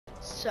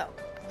So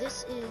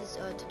this is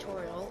a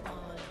tutorial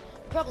on,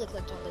 you probably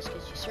clicked on this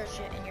because you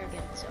searched it and you're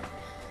getting some.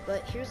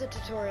 But here's a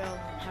tutorial on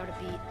how to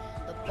beat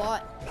the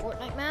bot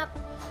Fortnite map.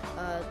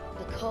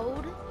 The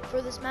code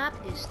for this map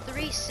is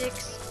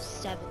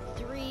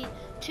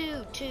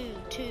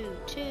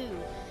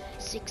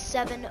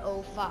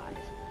 367322226705.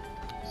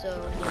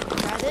 So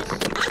try this.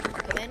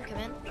 Come in.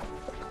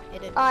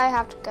 Hit it. I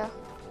have to go.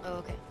 Oh,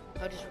 okay.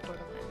 I'll just record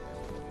on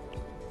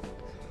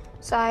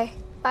that. Bye.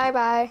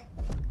 Bye.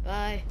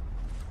 Bye.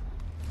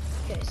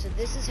 Okay, so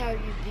this is how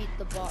you beat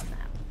the bot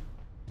map.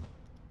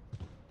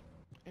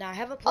 Now I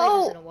haven't played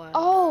this in a while.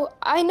 Oh,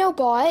 I know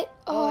bot.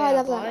 Oh, yeah, I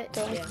love bot.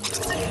 that. Yeah.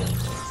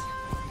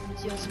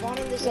 So you'll spawn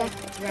in this like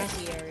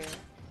grassy area,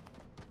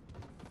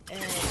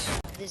 and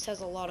this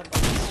has a lot of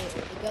guns. So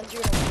the guns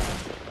you're gonna want.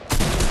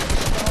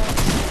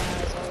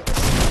 Has all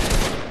this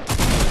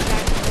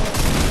tactical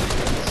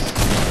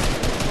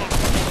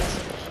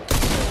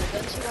the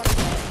guns you want to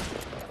get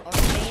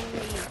are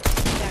mainly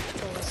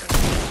tactical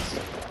SMGs.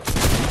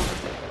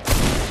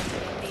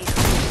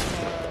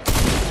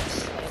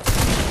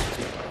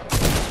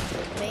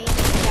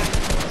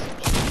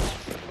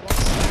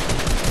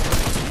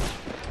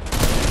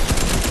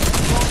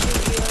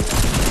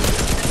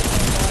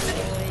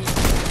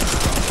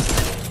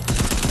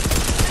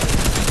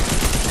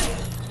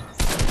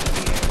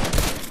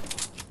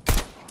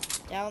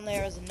 Down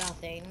there is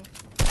nothing.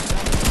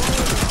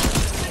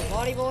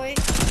 Body boy.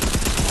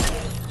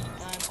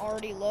 I'm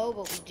already low,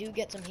 but we do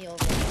get some heals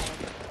right now.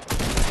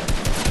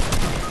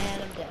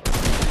 And I'm dead.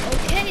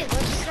 Okay,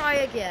 let's try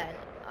again.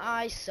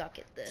 I suck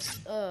at this.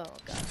 Oh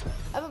god.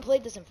 I haven't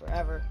played this in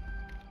forever.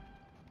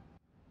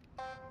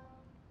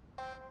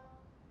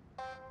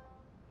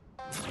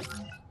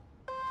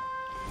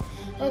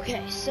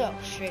 Okay, so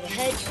straight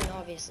ahead, you can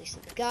obviously see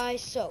the guy.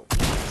 So we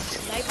have a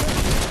sniper.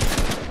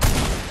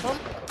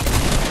 Pump.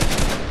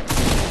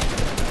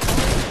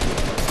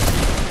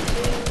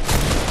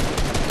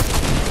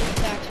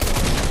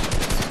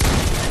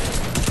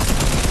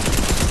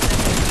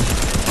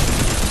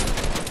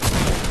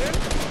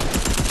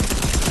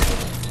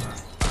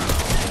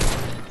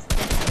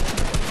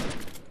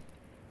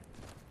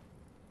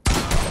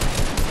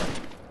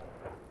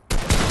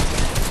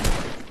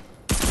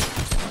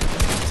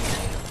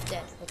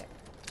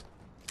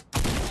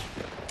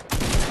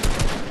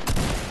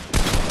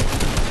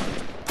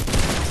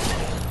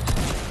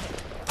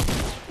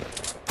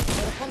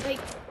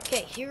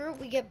 Okay, here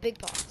we get big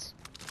pots.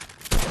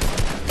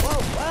 Whoa,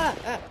 we're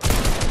gonna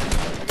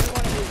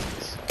want to use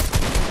this.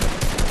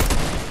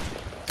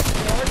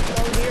 We're already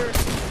low here,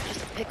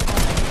 just pick them up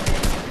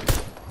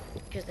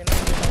because they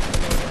might be low.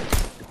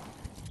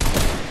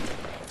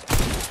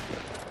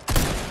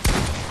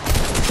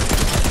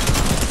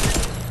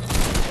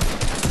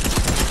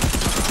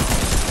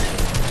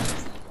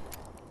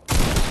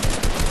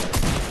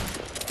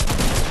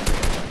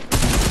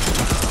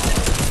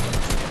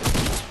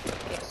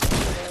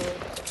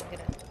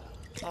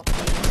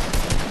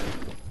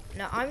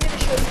 Now I'm going to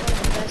show you one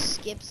of the best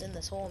skips in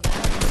this whole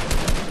map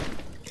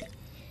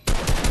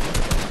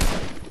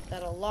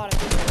that a lot of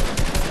people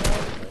don't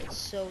know, but it's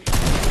so easy.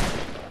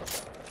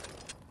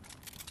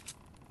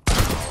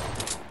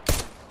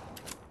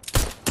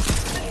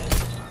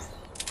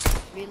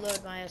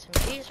 Reload my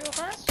SMGs real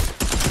fast.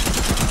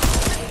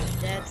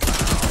 Dead.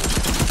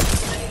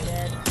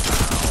 Dead.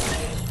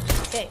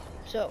 Okay,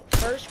 so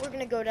first we're going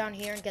to go down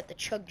here and get the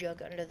chug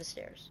jug under the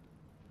stairs.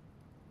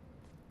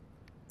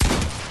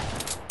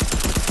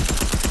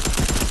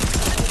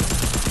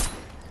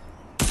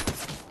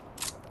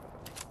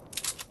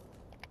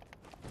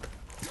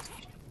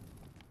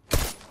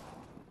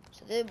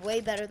 Did way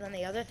better than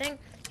the other thing.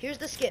 Here's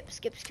the skip.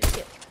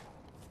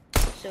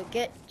 So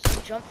get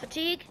some jump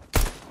fatigue,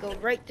 go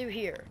right through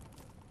here.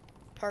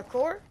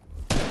 Parkour.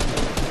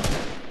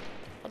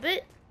 A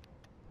bit.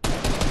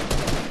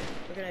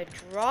 We're gonna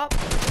drop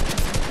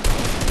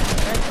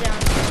right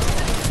down here.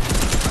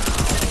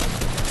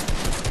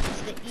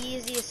 It's the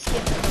easiest skip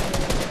in the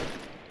world.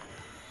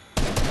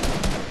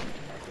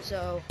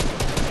 So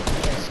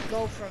just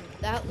go from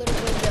that little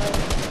window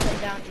come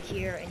down to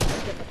here and you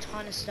skip a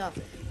ton of stuff,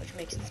 which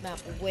makes this map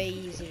way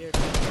easier to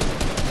play.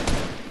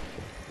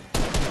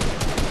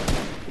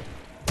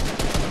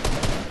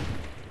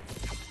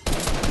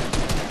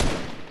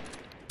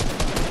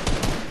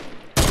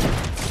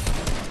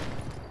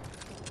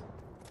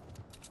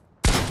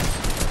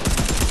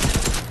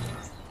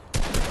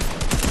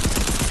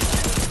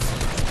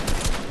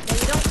 Now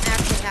you don't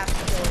actually have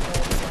to kill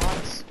all the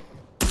bots.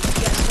 You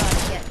just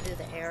gotta get through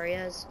the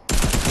areas.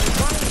 As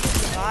long as you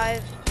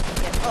survive,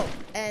 yeah. Oh,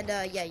 and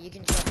yeah, you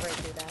can jump right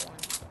through that one.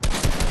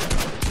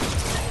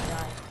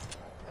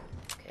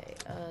 Okay,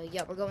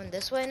 yeah, we're going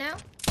this way now.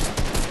 So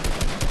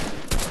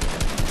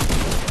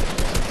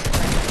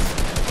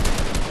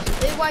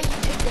this is why you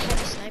pick the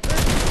heavy sniper,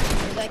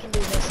 because I can do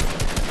this.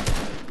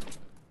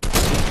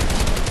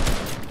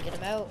 Get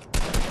him out.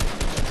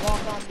 Just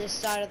walk on this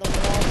side of the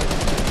wall.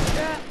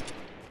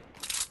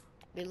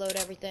 Reload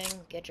everything.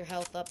 Get your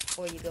health up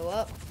before you go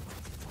up.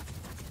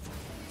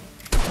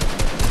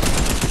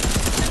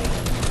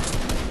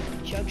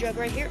 chug jug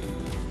right here.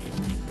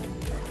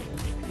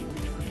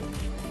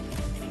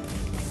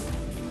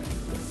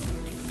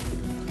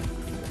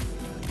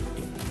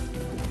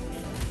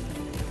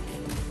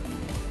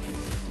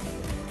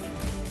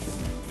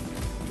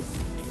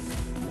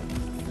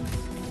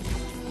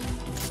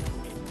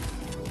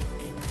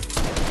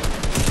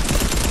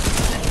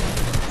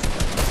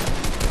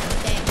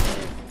 Dang,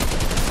 dude.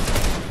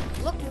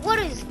 Look, what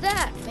is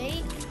that,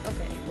 mate?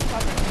 Okay, we'll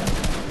pop it.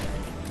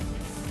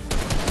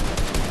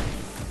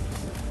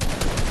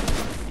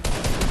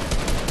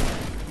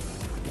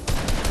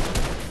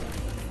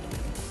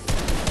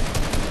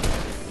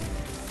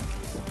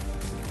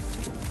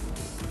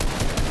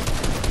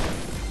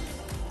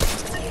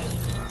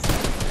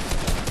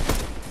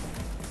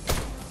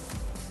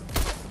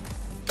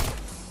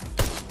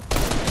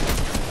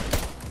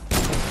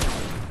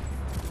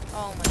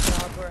 Oh my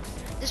god, bro.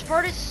 This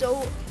part is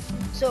so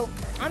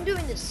I'm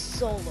doing this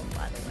solo,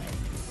 by the way.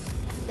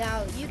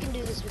 Now, you can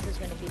do this with as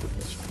many people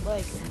as you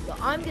like, but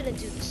I'm gonna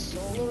do the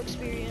solo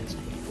experience,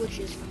 which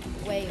is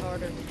way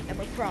harder, and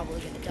we're probably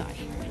gonna die.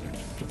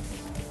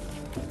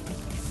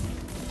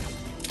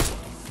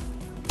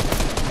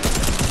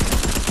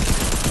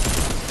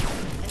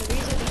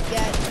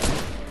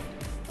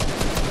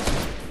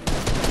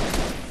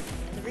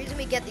 And the reason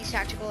we get these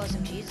tactical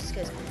SMGs is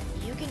because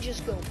you can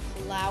just go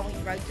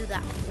plowing right through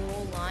that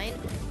whole line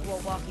while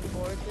walking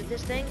forward with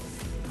this thing.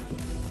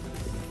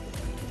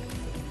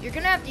 You're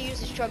gonna have to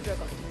use this chug jug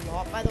a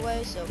lot, by the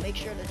way, so make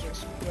sure to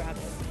just grab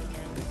it when you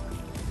can.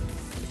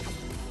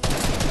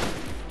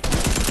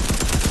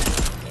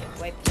 Okay,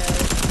 wipe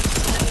those.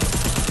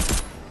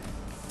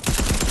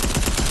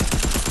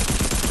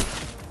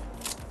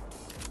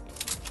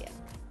 Okay.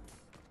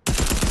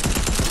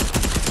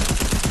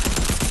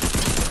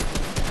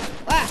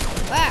 Whack!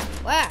 Whack!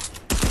 Whack!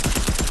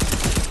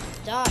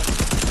 Die.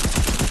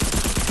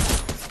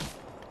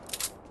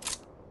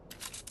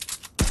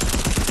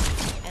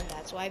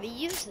 That's why we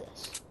use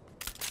this.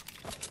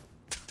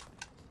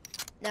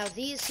 Now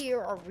these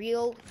here are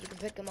real. You can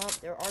pick them up.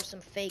 There are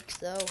some fakes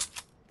though,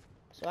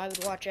 so I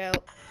would watch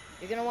out.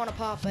 You're gonna want to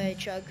pop a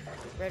chug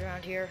right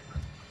around here,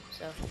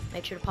 so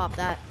make sure to pop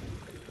that.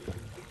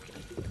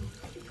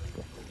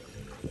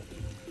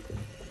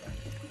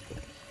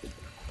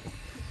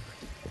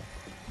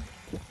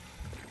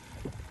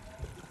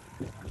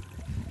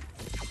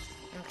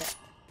 Okay.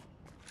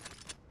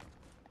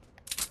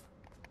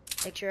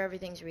 Make sure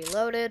everything's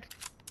reloaded.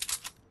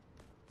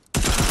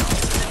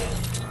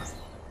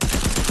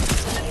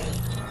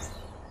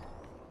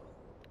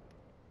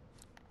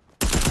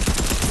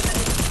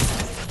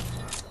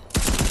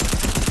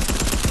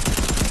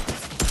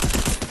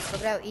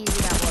 Look at how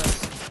easy that was.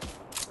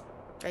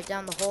 Right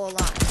down the whole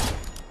line.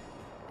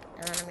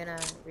 And then I'm gonna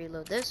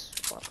reload this,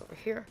 walk over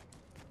here.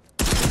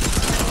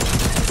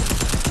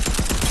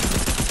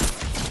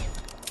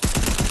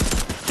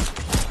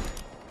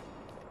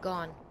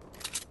 Gone.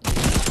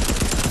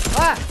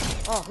 Ah!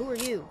 Oh, who are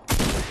you?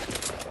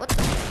 What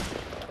the?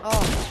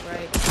 Oh, that's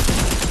right.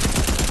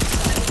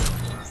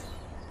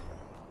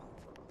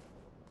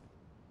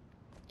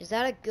 Is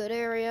that a good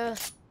area?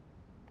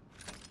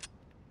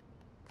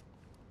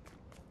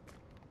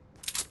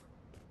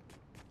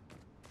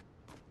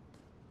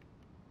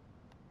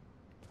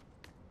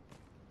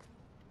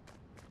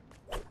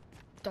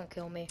 Don't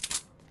kill me.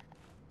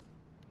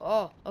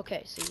 Oh,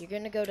 okay, so you're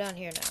gonna go down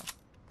here now.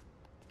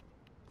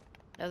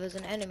 Now there's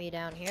an enemy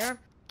down here.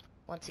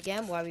 Once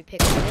again, why we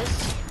picked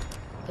this?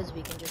 Because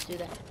we can just do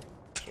that.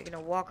 So you're gonna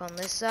walk on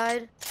this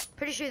side.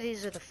 Pretty sure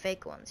these are the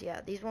fake ones.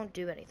 Yeah, these won't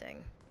do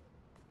anything.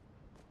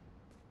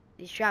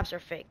 These traps are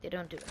fake. They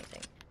don't do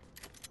anything.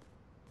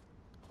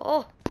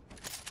 Oh!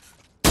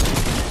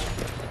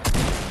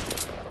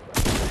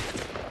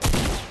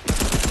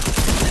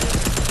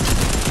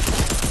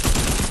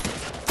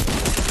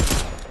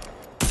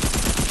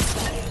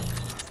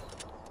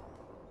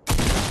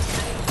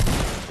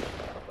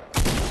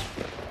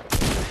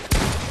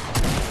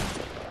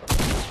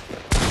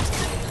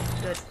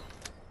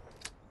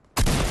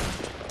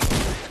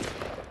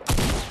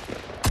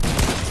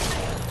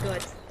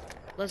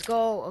 Let's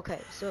go. Okay,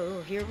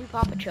 so here we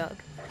pop a chug.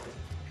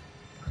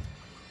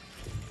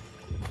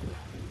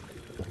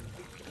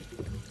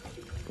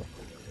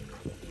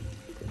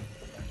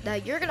 Now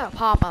you're gonna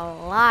pop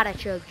a lot of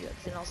chug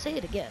jugs, and I'll say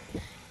it again.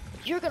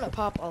 You're gonna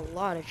pop a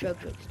lot of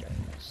chug jugs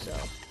during this, so.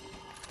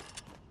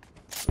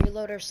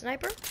 Reload our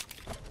sniper.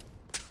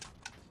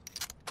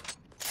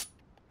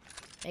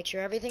 Make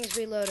sure everything's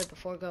reloaded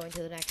before going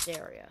to the next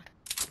area.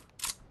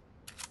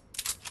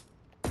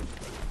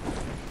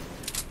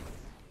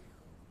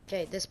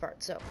 Okay, this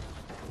part. So,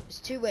 there's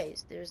two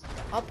ways. There's the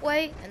up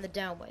way and the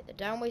down way. The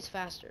down way's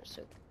faster,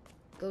 so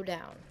go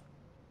down.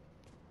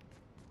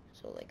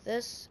 So like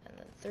this, and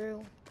then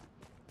through,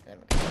 and then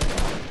we're gonna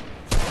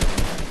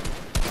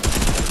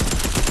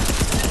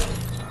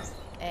go.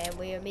 And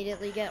we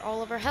immediately get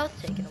all of our health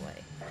taken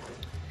away.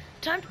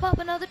 Time to pop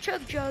another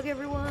chug jug,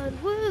 everyone!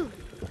 Woo!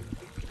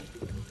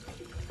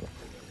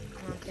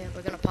 Okay,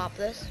 we're gonna pop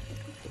this.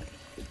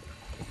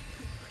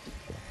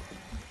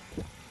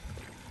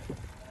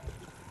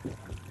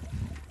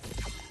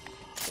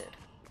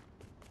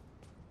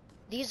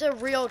 These are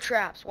real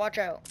traps. Watch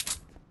out.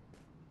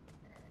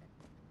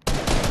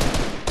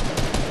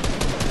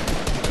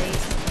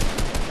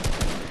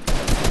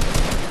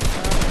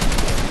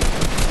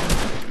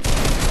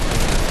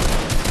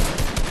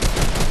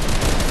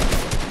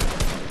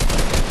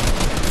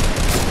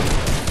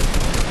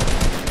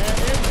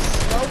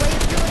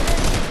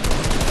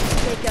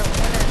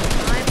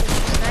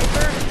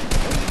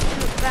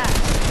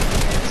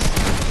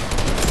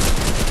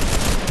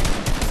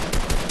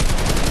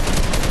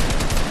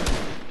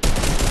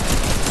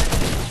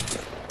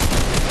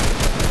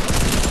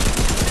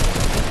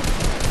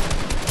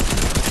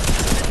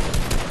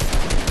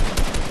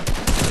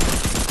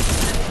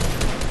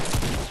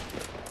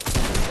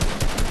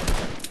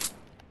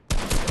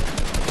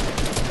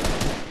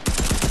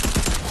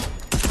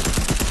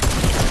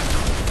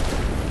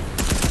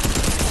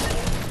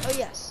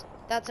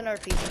 That's an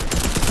RPG.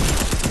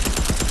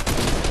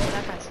 Oh,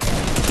 that guy's dead.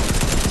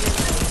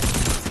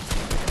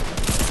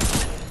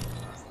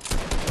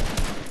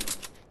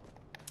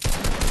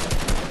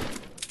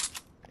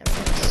 And we're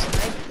gonna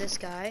snipe this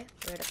guy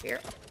right up here.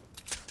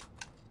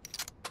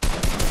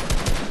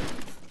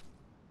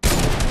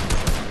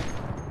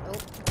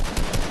 Nope.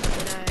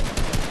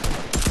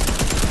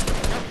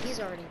 Nope, he's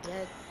already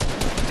dead.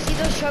 See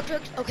those chug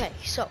jugs? Okay,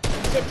 so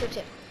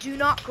tip. Do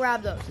not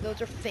grab those. Those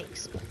are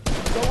fakes.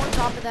 Go on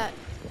top of that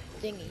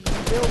thing, you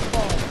will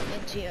fall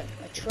into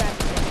a trap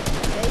thing,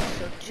 okay?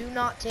 So do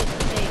not take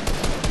the bait.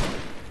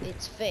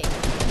 It's fake.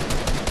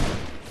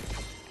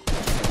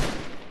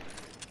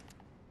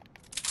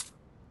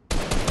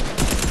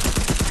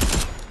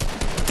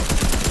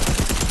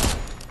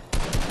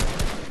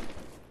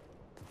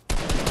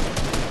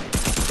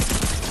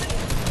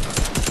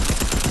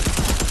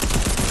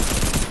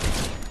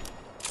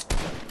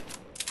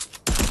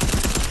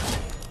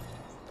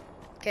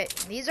 Okay,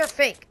 these are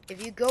fake.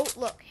 If you go,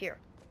 look, here.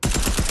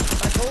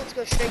 My bullets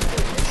go straight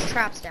through. There's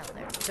traps down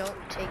there.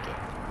 Don't take it.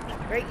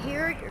 Right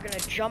here, you're gonna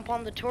jump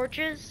on the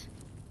torches.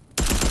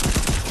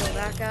 Kill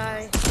that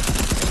guy.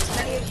 As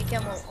many as you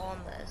can while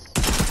on this.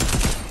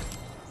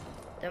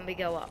 Then we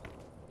go up.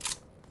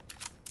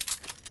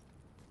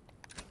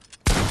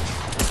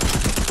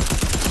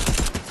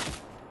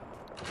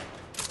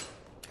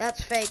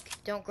 That's fake.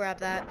 Don't grab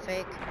that.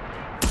 Fake.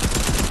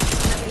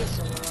 He's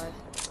still alive.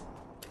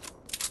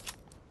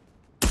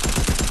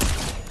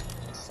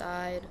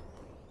 Side.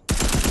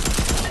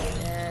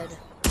 Dead.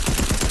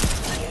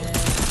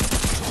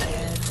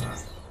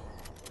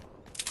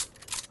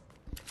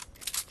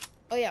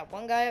 Oh yeah,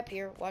 one guy up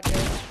here. Watch out.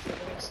 We're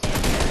gonna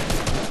stand here.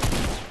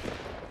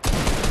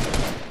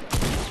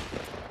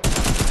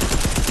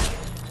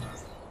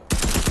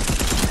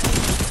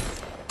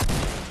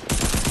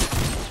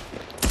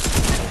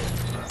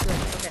 Good.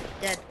 Okay,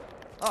 dead.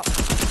 Oh.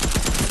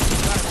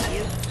 Sorry about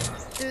you.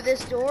 Through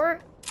this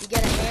door, you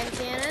get a hand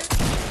cannon.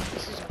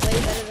 This is way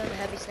better than the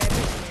heavy snipers,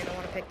 so you're gonna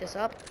want to pick this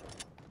up.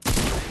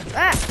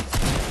 Ah!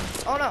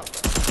 Oh no!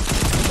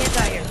 You can't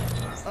die here.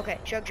 Okay,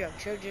 chug.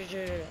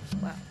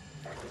 Wow.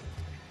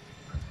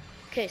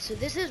 Okay, so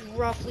this is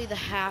roughly the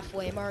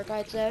halfway mark,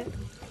 I'd say.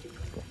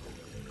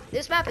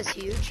 This map is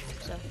huge,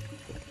 so.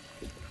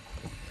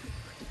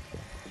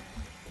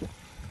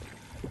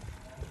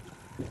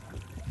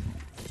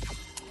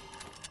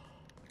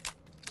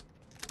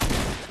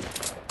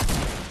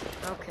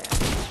 Okay.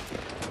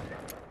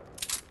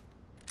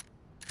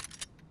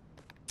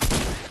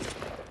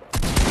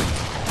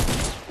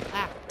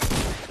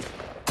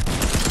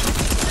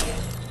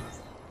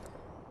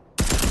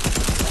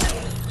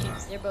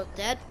 They're both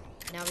dead.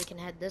 Now we can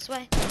head this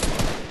way.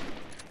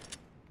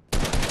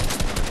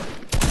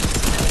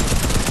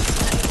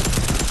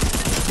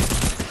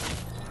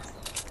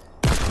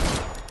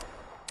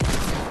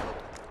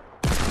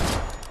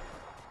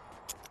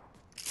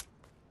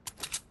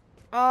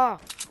 Oh!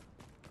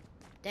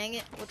 Dang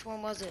it. Which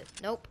one was it?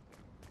 Nope.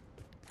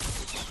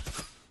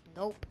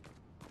 Nope.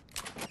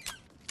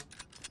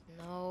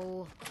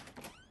 No.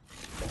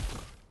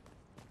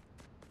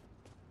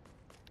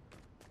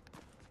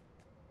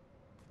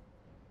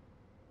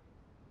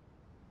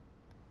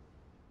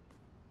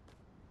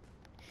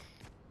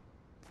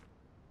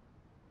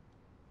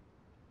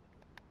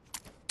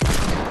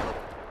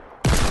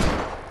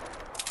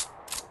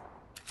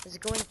 Is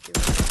it going through?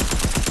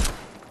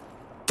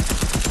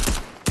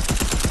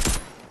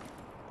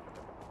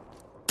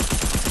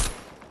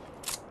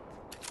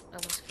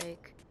 That was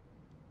fake.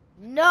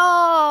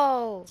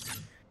 No!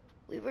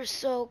 We were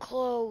so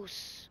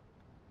close.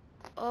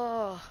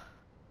 Oh.